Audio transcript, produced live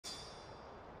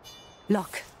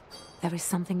Look, there is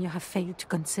something you have failed to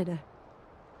consider.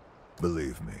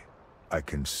 Believe me, I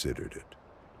considered it.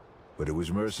 But it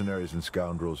was mercenaries and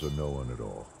scoundrels or no one at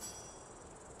all.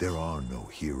 There are no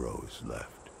heroes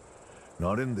left.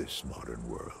 Not in this modern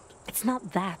world. It's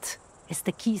not that. It's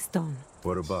the keystone.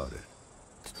 What about it?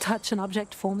 To touch an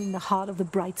object forming the heart of the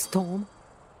bright storm.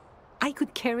 I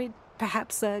could carry it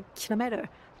perhaps a kilometer,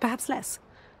 perhaps less.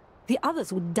 The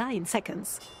others would die in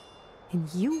seconds. And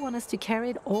you want us to carry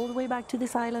it all the way back to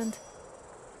this island?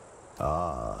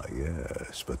 Ah,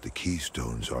 yes, but the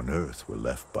keystones on Earth were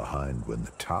left behind when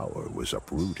the tower was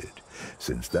uprooted.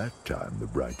 Since that time, the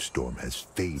bright storm has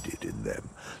faded in them,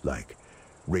 like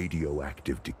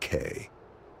radioactive decay.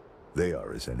 They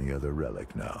are as any other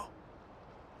relic now.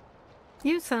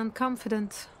 You sound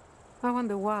confident. I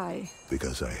wonder why.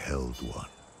 Because I held one.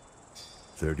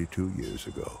 32 years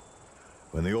ago,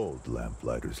 when the old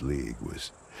Lamplighters League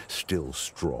was still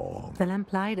strong. The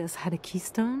Lamplighters had a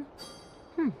keystone?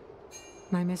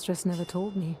 My mistress never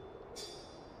told me.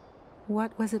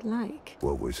 What was it like?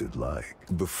 What was it like?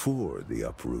 Before the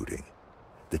uprooting,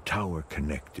 the tower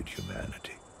connected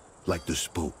humanity. Like the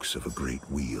spokes of a great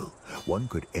wheel. One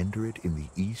could enter it in the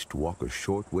east, walk a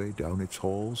short way down its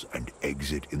halls, and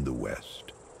exit in the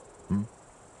west.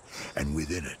 And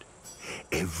within it,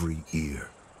 every ear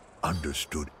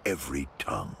understood every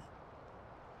tongue.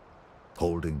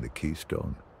 Holding the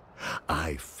keystone,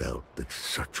 I felt that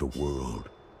such a world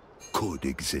could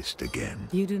exist again.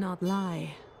 You do not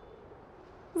lie.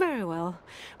 Very well,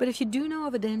 but if you do know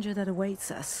of a danger that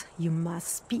awaits us, you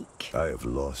must speak. I have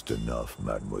lost enough,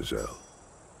 mademoiselle.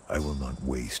 I will not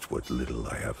waste what little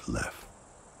I have left.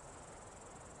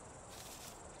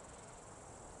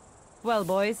 Well,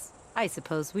 boys, I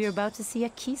suppose we are about to see a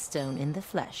keystone in the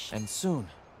flesh. And soon,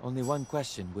 only one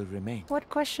question will remain. What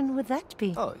question would that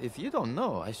be? Oh, if you don't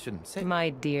know, I shouldn't say. My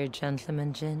dear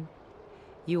gentleman, Jin.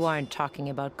 You aren't talking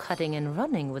about cutting and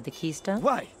running with the keystone?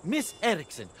 Why, Miss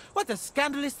Erickson, what a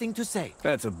scandalous thing to say.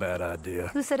 That's a bad idea.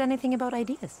 Who said anything about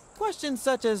ideas? Questions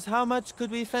such as how much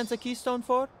could we fence a keystone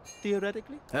for,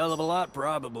 theoretically? Hell of a lot,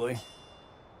 probably.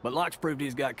 But Locke's proved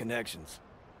he's got connections.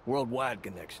 Worldwide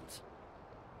connections.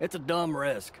 It's a dumb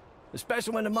risk.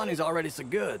 Especially when the money's already so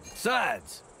good.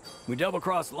 Besides, we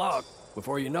double-cross Locke.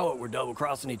 Before you know it, we're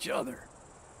double-crossing each other.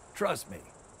 Trust me.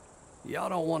 Y'all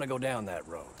don't want to go down that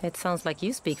road. It sounds like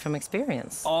you speak from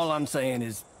experience. All I'm saying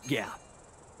is, yeah,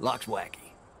 Locke's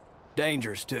wacky.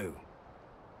 Dangerous, too.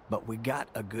 But we got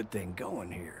a good thing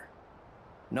going here.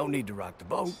 No need to rock the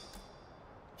boat.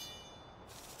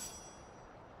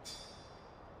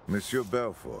 Monsieur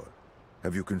Belfort,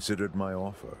 have you considered my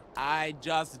offer? I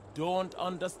just don't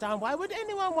understand. Why would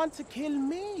anyone want to kill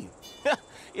me?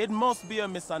 It must be a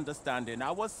misunderstanding.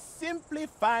 I was simply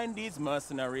find these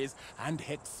mercenaries and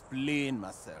explain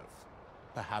myself.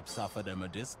 Perhaps offer them a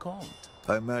discount.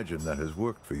 I imagine that has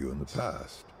worked for you in the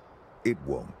past. It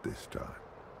won't this time.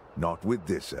 Not with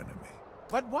this enemy.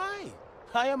 But why?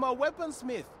 I am a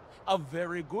weaponsmith. A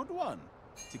very good one.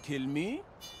 To kill me,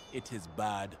 it is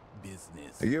bad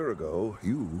business. A year ago,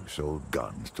 you sold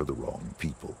guns to the wrong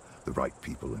people. The right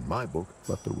people in my book,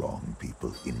 but the wrong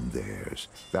people in theirs.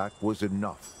 That was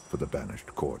enough for the banished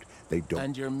court. They don't...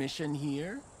 And your mission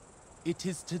here? It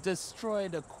is to destroy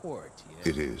the court, yes?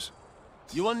 It is.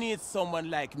 You will need someone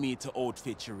like me to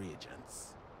outfit your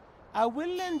agents. I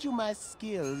will lend you my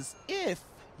skills if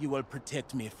you will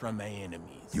protect me from my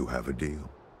enemies. You have a deal.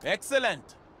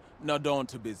 Excellent. Now down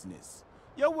to business.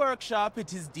 Your workshop,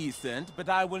 it is decent, but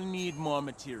I will need more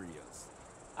materials.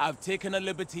 I've taken a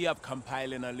liberty of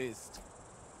compiling a list.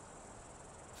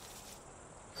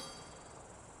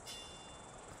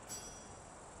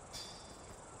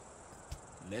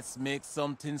 Let's make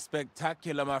something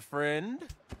spectacular, my friend.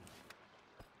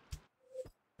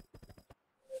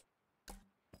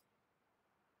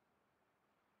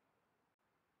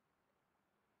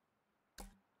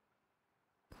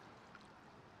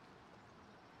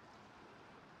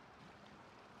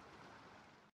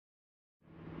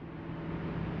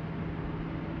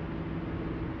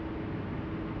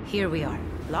 Here we are.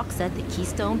 Locke said the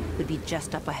keystone would be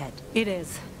just up ahead. It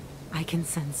is. I can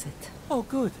sense it. Oh,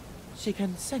 good. She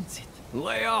can sense it.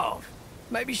 Lay off.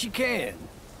 Maybe she can.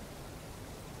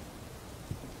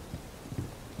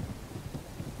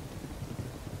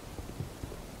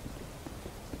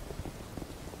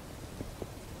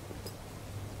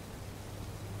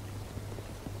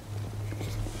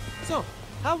 So,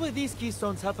 how will these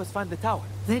keystones help us find the tower?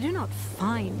 They do not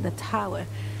find the tower.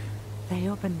 They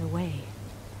open the way.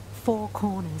 4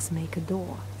 corners make a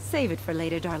door. Save it for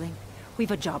later, darling.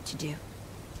 We've a job to do.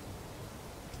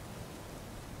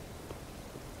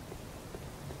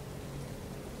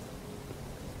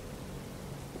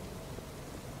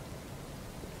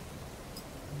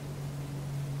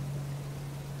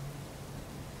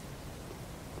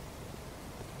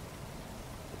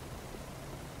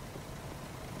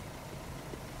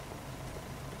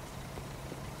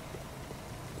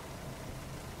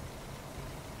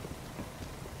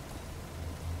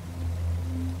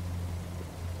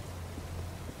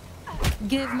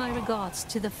 Give my regards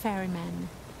to the ferryman.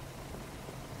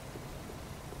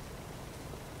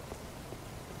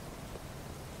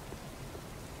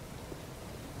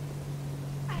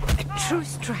 A true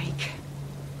strike.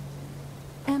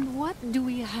 And what do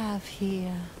we have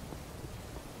here?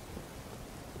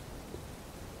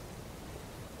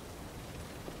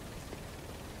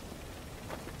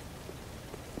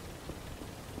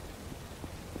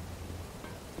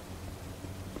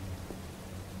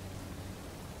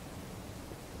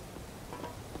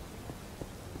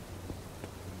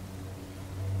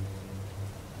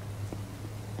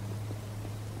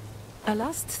 A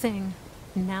last thing,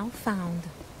 now found.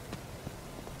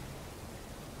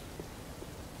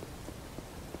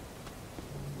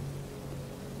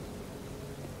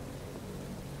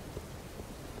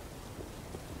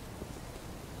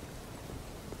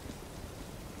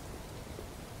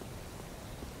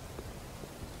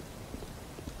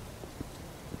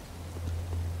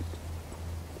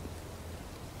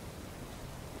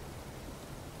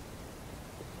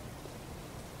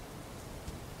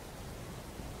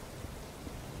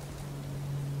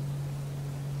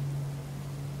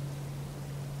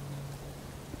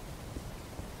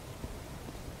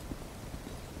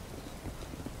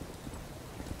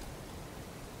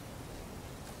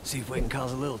 See if we can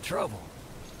cause a little trouble.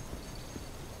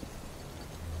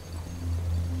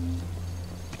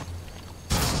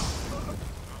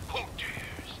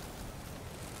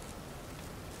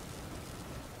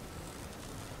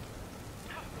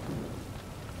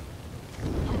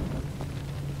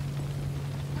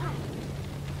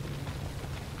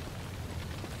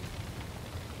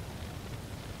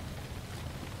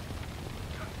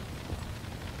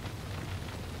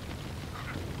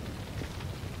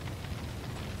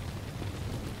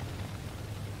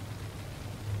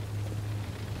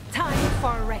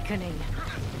 For a reckoning.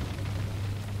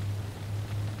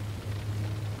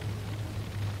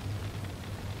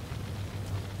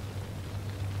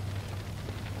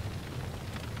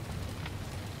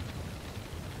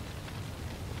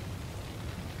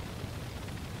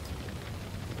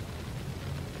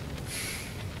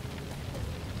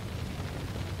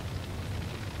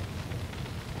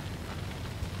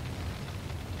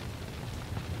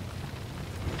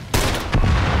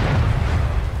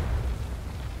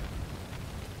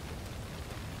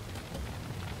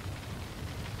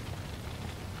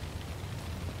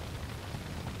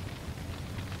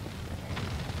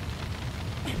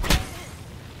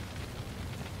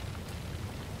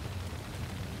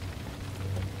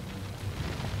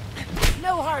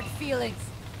 No hard feelings.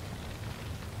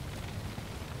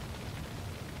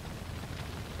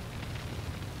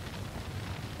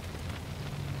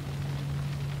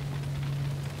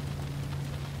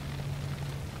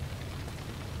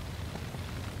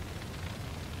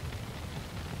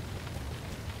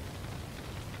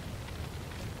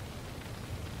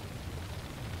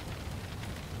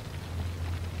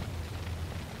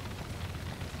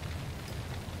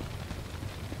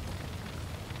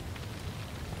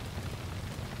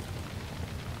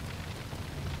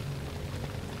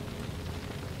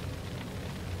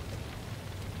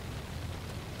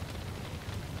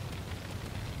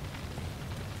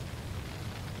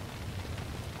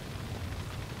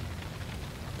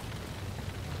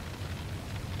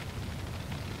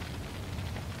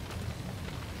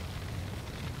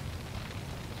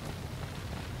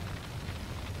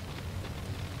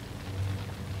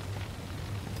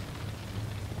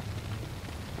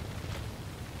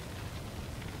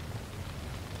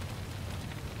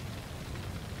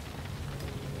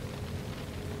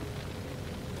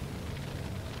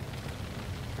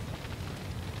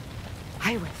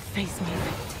 I will face my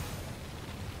fate.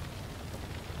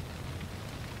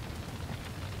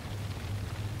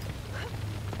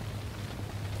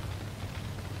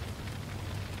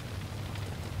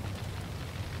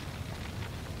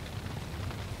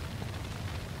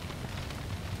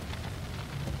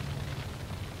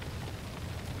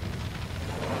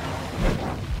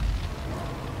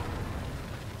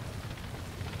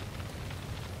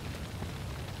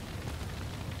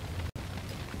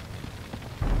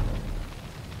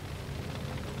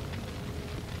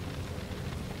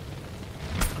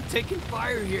 Taking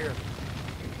fire here.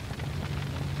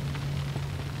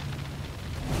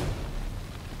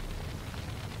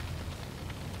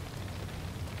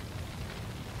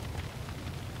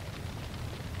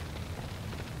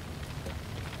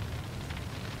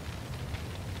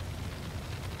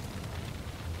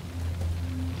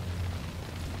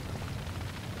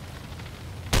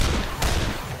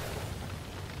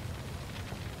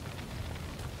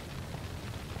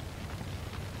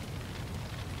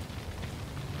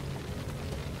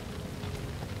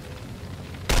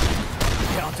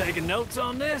 Y'all taking notes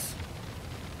on this?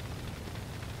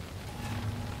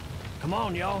 Come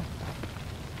on, y'all.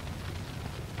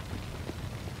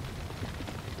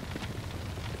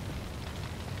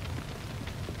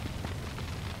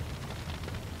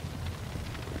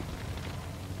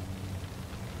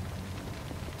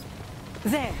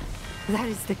 There. That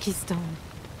is the keystone.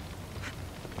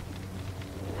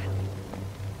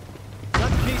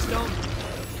 Got the keystone.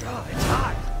 God, it's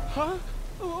hot. Huh?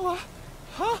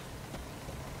 Huh?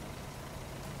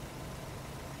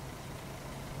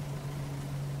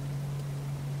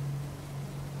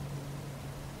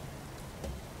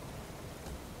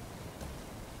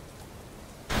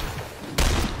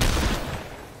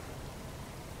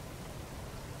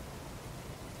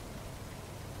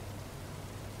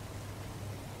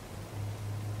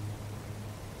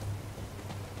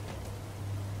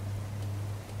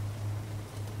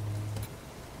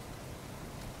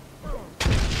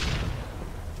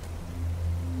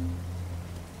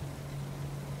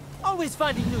 Always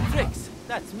finding new tricks.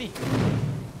 That's me.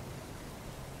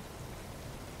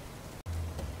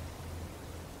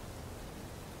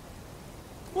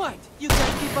 What? You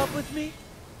can't keep up with me?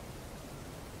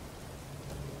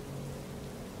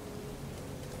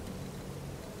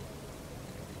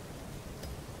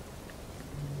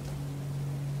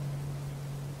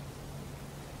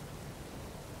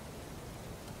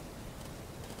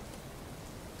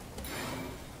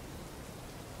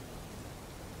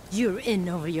 You're in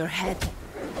over your head.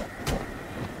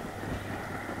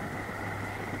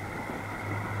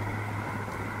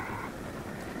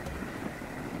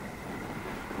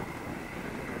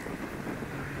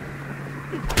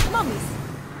 Mummies!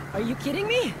 Are you kidding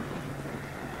me?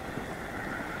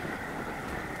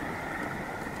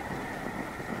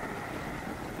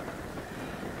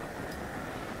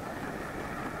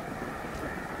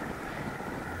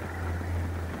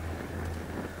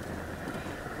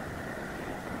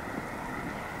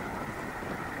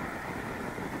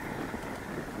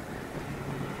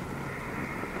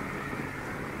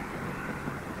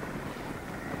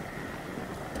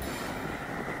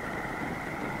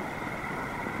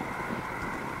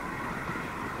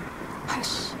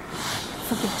 Hush.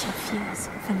 Forget your fears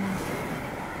for now.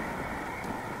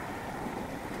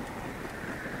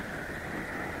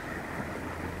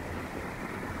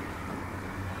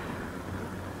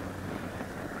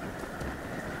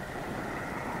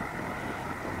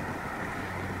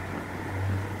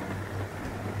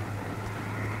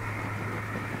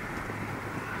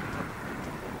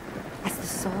 As the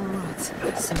soul rots,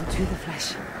 so do the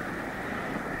flesh.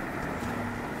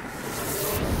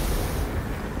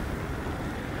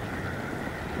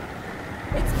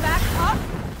 It's back up!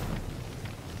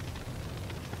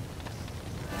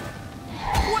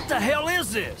 What the hell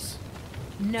is this?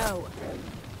 No.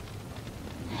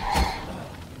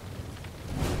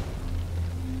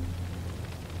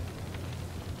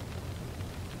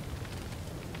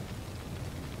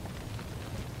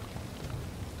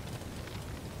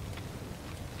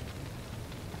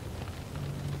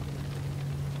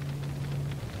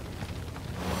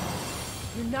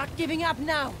 You're not giving up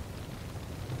now.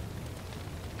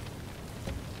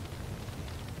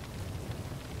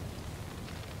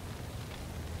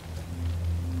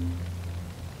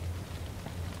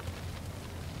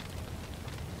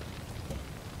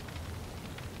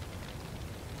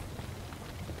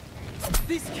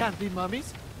 This can't be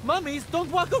mummies. Mummies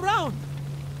don't walk around.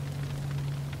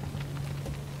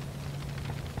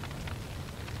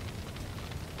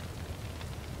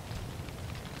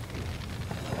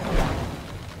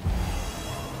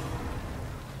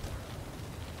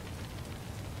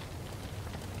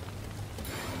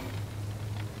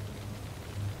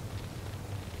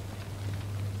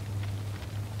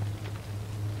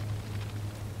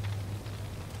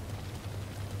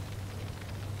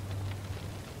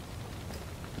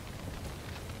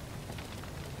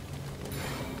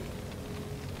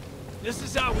 This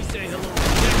is how we say hello.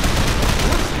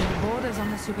 Pushing borders on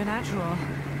the supernatural.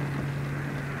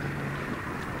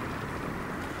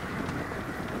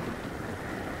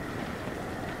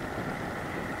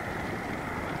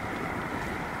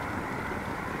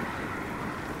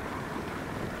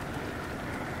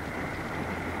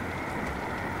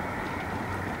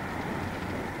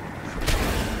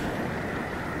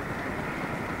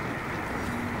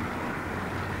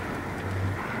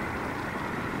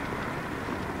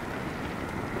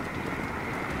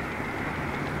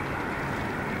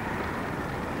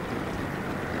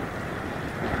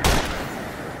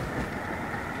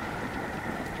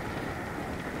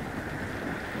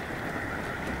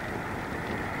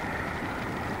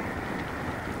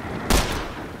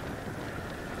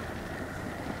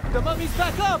 The mummy's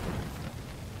back up!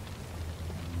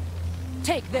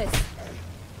 Take this!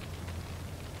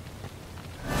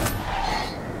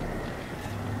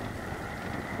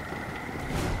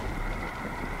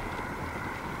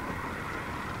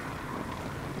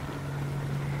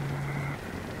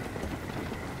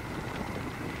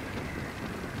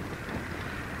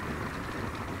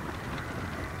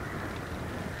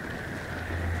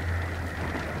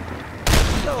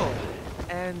 So,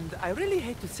 and I really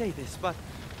hate to say this, but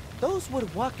those were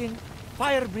walking,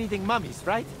 fire-breathing mummies,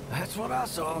 right? That's what I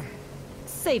saw.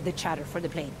 Save the chatter for the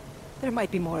plane. There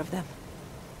might be more of them.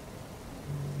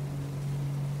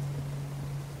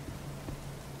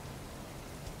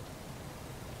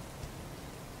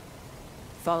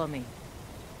 Follow me.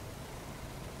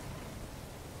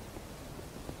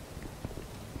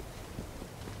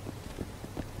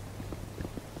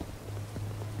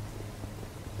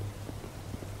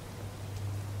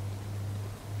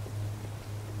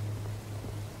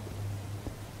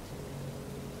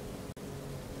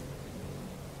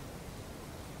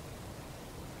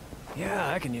 Yeah,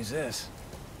 I can use this.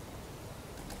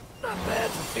 Not bad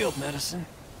for field medicine.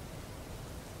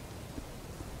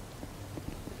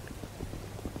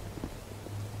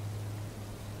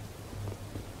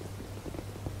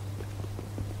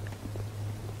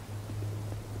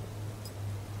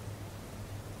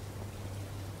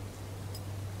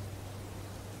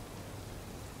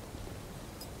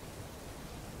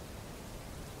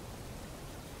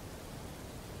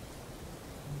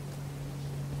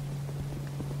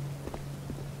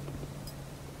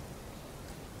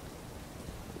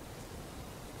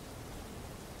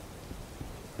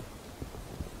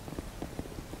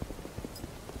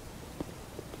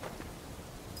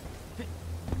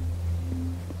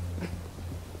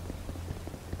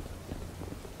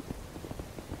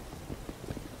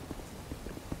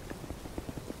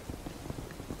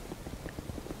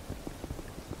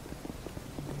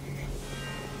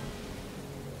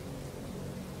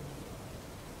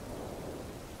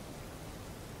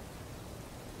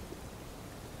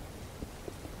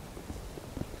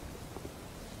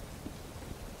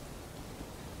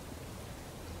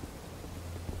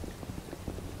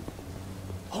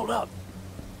 Hold up.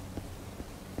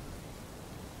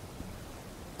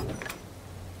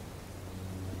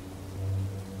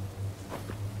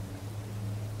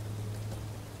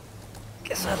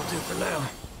 Guess that'll do for now.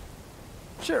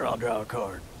 Sure, I'll draw a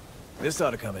card. This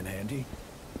ought to come in handy.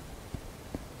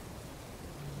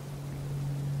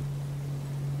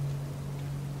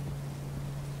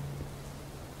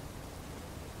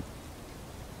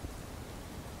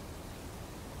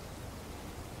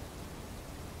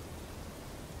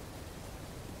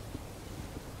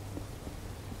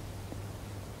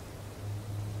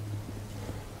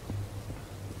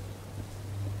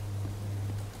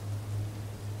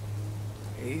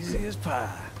 Easy as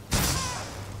pie.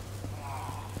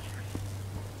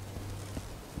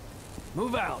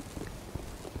 Move out.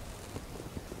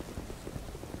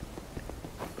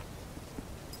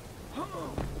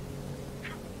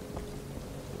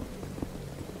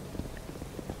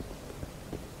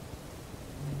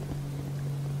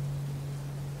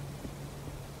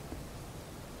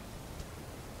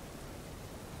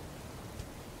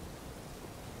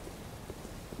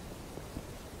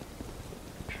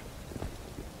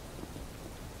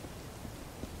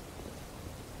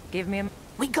 Give me a...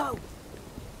 We go!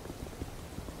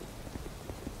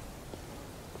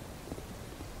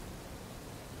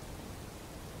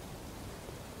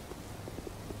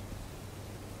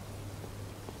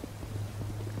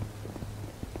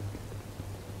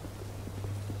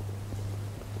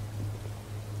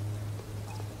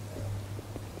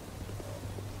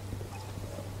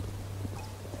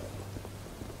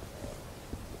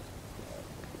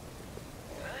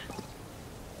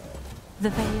 The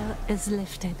veil is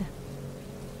lifted.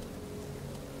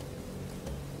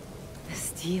 The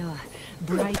steel,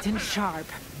 bright and sharp.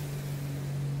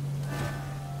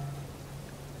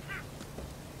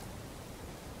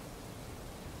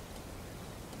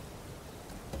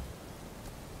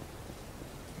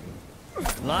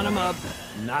 Line them up,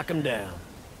 knock them down.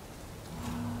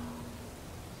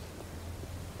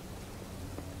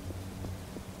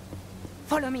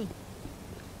 Follow me.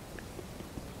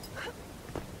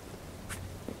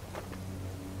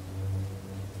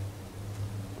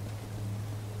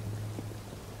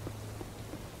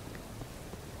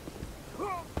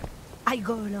 I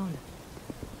go alone.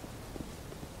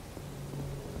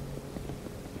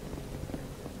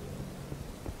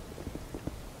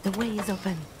 The way is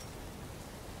open.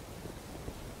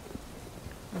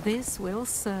 This will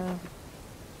serve.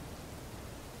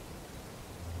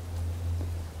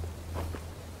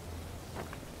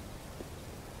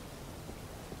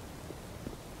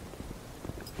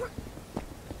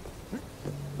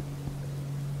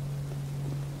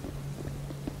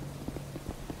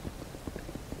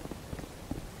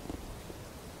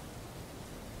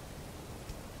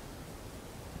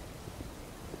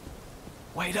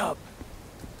 Wait up.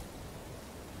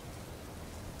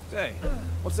 Hey,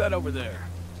 what's that over there?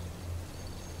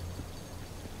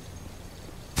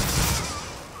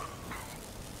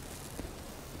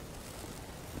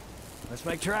 Let's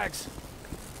make tracks.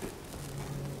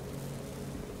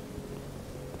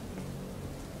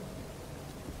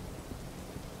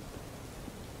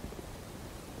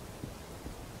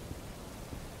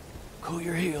 Cool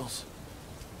your heels.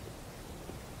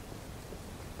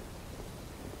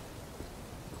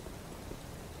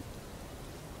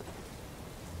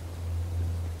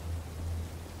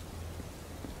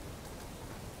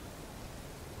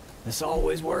 This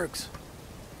always works.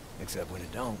 Except when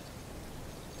it don't.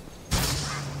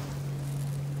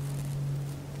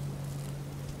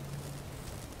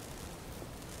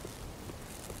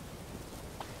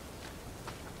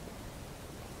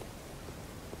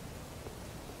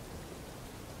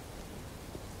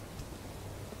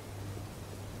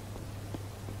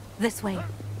 This way.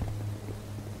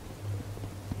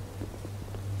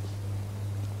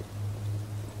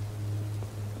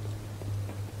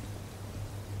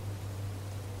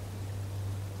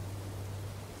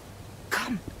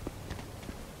 Come.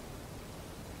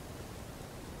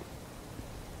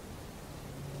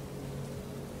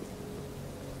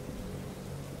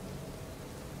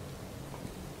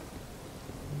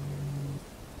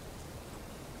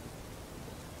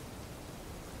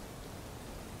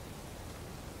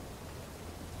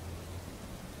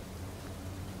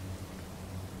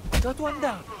 Got one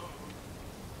down.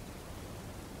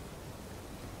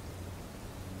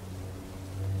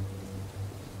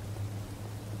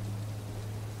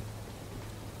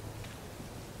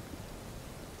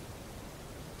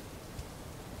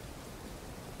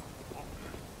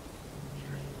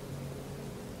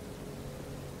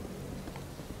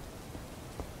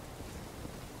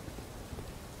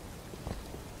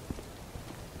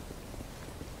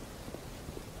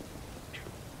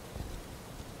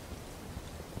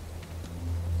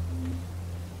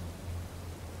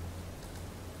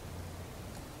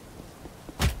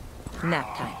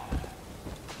 Nap time.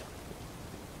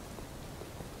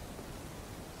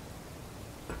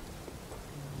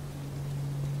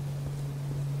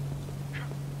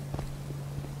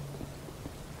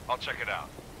 I'll check it out.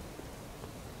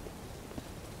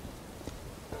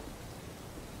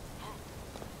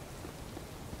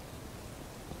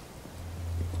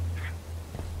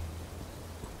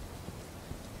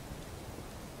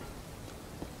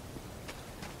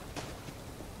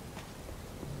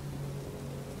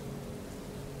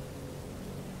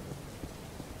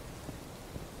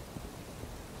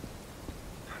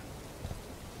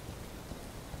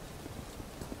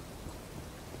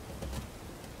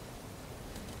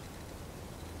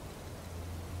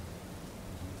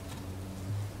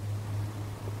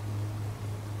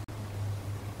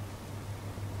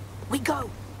 We go!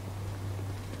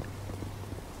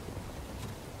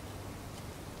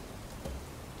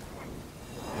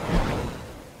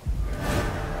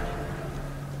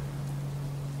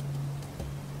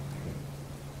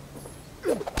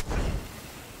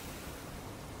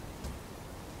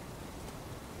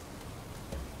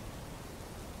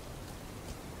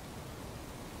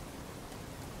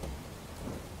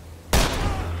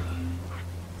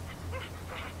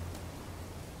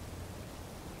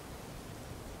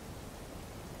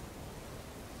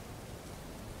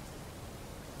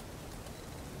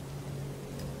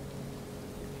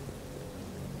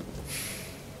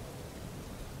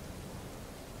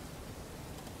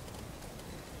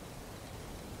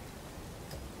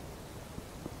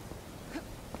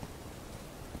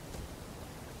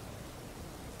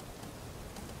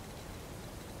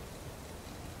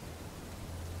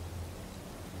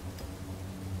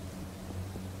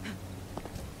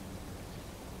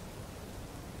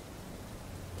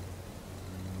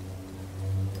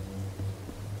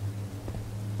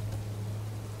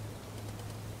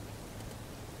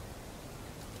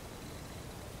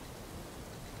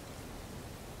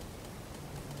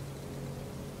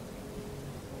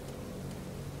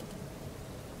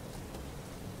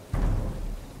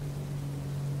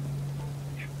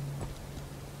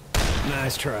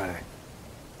 Nice try.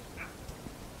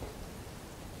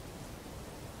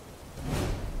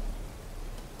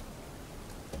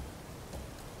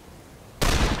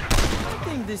 I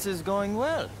think this is going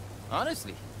well,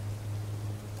 honestly.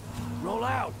 Roll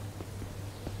out.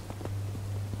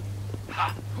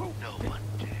 Ha! No one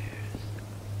dares.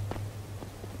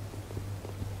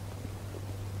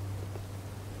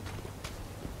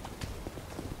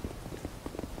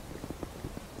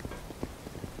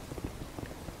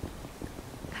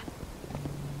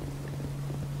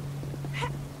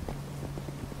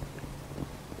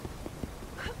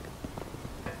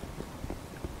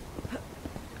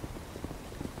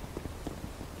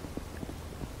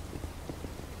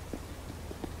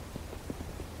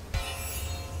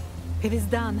 It is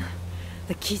done.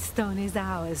 The keystone is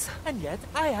ours. And yet,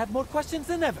 I have more questions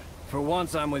than ever. For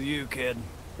once, I'm with you, kid.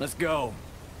 Let's go.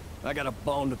 I got a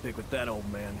bone to pick with that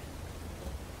old man.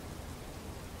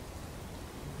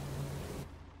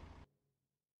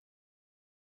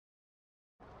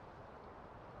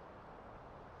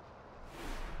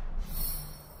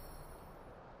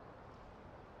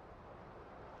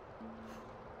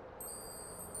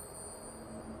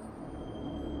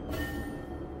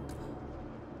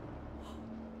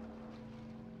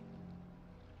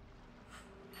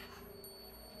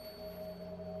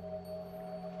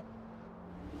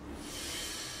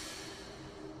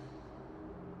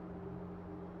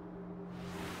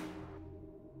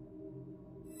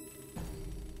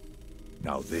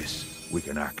 Now this, we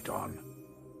can act on.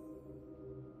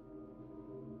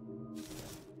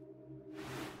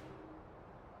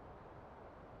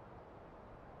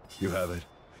 You have it?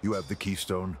 You have the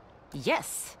keystone?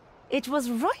 Yes. It was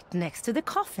right next to the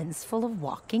coffins full of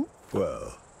walking.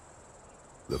 Well,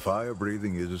 the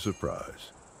fire-breathing is a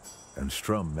surprise. And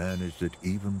Strum managed it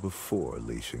even before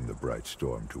leashing the Bright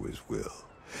Storm to his will.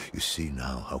 You see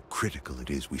now how critical it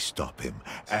is we stop him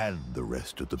and the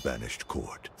rest of the banished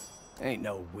court. Ain't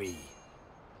no we.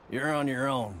 You're on your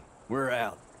own. We're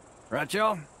out. Right,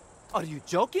 y'all? Are you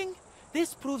joking?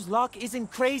 This proves Locke isn't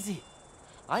crazy.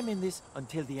 I'm in this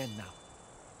until the end now.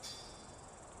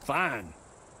 Fine.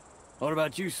 What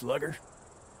about you, Slugger?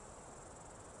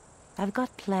 I've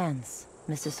got plans,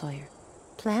 Mr. Sawyer.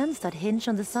 Plans that hinge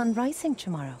on the sun rising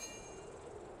tomorrow.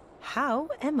 How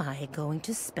am I going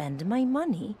to spend my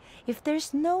money if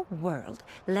there's no world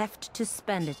left to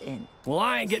spend it in? Well,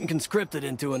 I ain't getting conscripted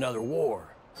into another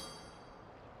war.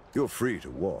 You're free to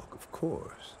walk, of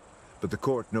course. But the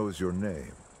court knows your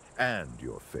name and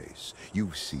your face.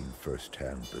 You've seen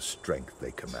firsthand the strength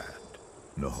they command.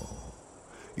 No,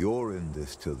 you're in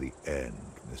this till the end,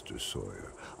 Mr.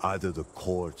 Sawyer. Either the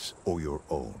court's or your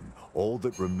own. All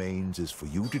that remains is for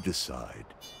you to decide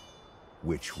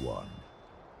which one.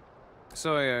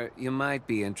 Sawyer, you might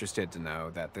be interested to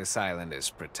know that this island is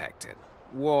protected.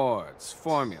 Wards,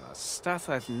 formulas, stuff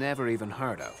I've never even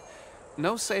heard of.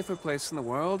 No safer place in the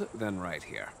world than right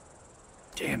here.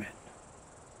 Damn it.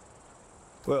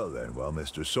 Well then, while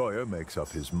Mr. Sawyer makes up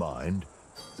his mind,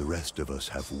 the rest of us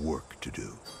have work to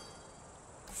do.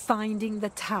 Finding the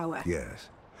tower. Yes.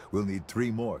 We'll need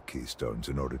 3 more keystones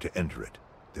in order to enter it.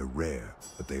 They're rare,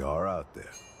 but they are out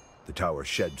there. The tower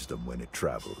sheds them when it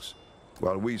travels.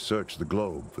 While we search the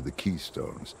globe for the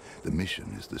keystones, the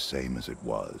mission is the same as it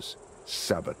was.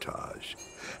 Sabotage.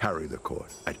 Harry the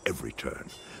court at every turn.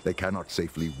 They cannot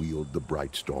safely wield the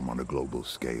Bright Storm on a global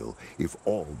scale if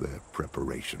all their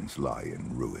preparations lie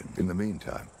in ruin. In the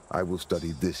meantime, I will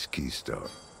study this keystone.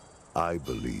 I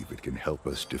believe it can help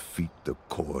us defeat the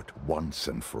court once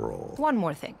and for all. One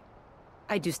more thing.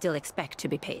 I do still expect to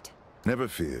be paid. Never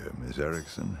fear, Miss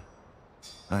Erickson.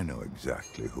 I know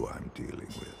exactly who I'm dealing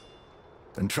with.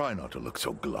 And try not to look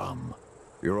so glum.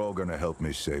 You're all gonna help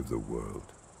me save the world.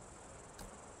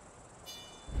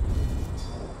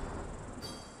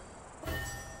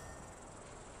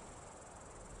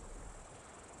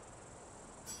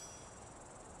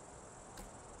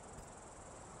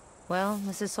 Well,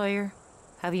 Mrs. Sawyer,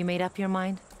 have you made up your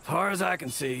mind? As far as I can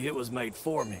see, it was made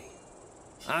for me.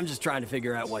 I'm just trying to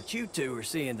figure out what you two are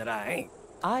seeing that I ain't.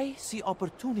 I see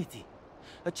opportunity.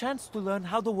 A chance to learn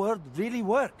how the world really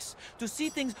works. To see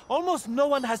things almost no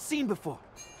one has seen before.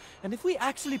 And if we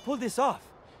actually pull this off,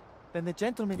 then the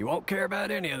gentleman... You won't care about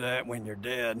any of that when you're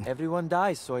dead. Everyone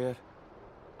dies, Sawyer.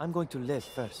 I'm going to live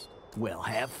first. Well,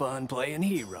 have fun playing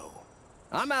hero.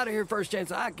 I'm out of here first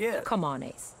chance I get. Come on,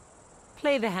 Ace.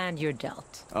 Play the hand you're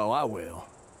dealt. Oh, I will.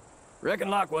 Reckon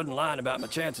Locke wasn't lying about my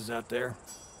chances out there.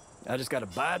 I just gotta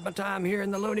bide my time here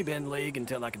in the Looney Bin League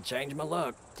until I can change my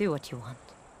luck. Do what you want.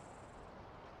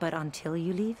 But until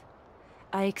you leave,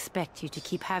 I expect you to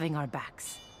keep having our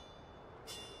backs.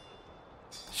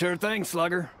 Sure thing,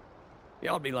 Slugger.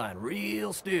 Y'all'd be lying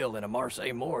real still in a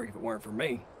Marseille morgue if it weren't for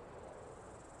me.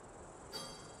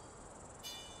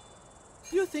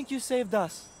 You think you saved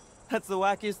us? That's the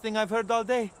wackiest thing I've heard all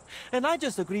day. And I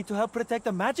just agreed to help protect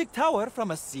a magic tower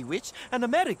from a sea witch, an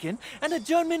American, and a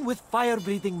German with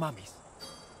fire-breathing mummies.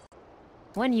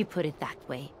 When you put it that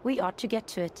way, we ought to get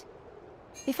to it.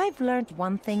 If I've learned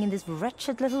one thing in this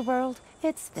wretched little world,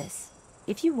 it's this.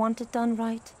 If you want it done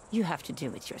right, you have to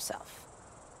do it yourself.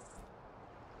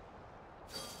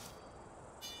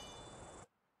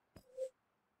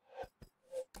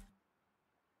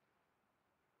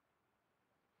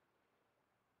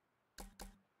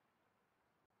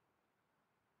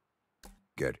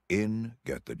 Get in,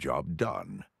 get the job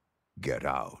done. Get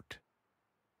out.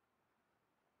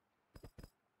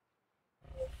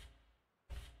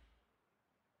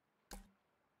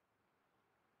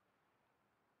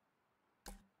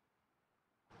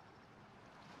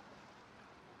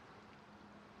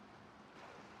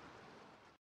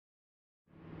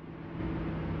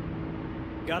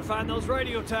 Gotta find those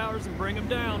radio towers and bring them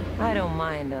down. I don't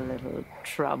mind a little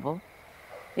trouble,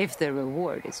 if the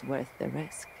reward is worth the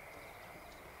risk.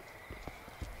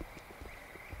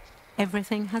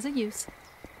 Everything has a use.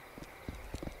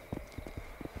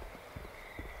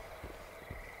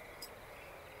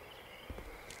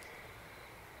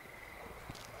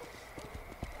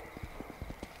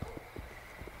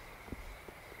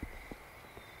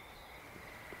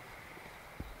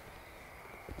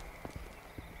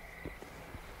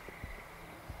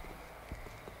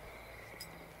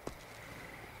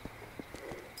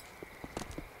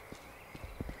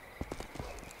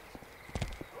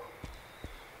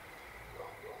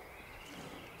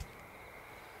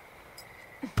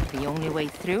 The only way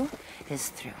through is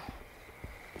through.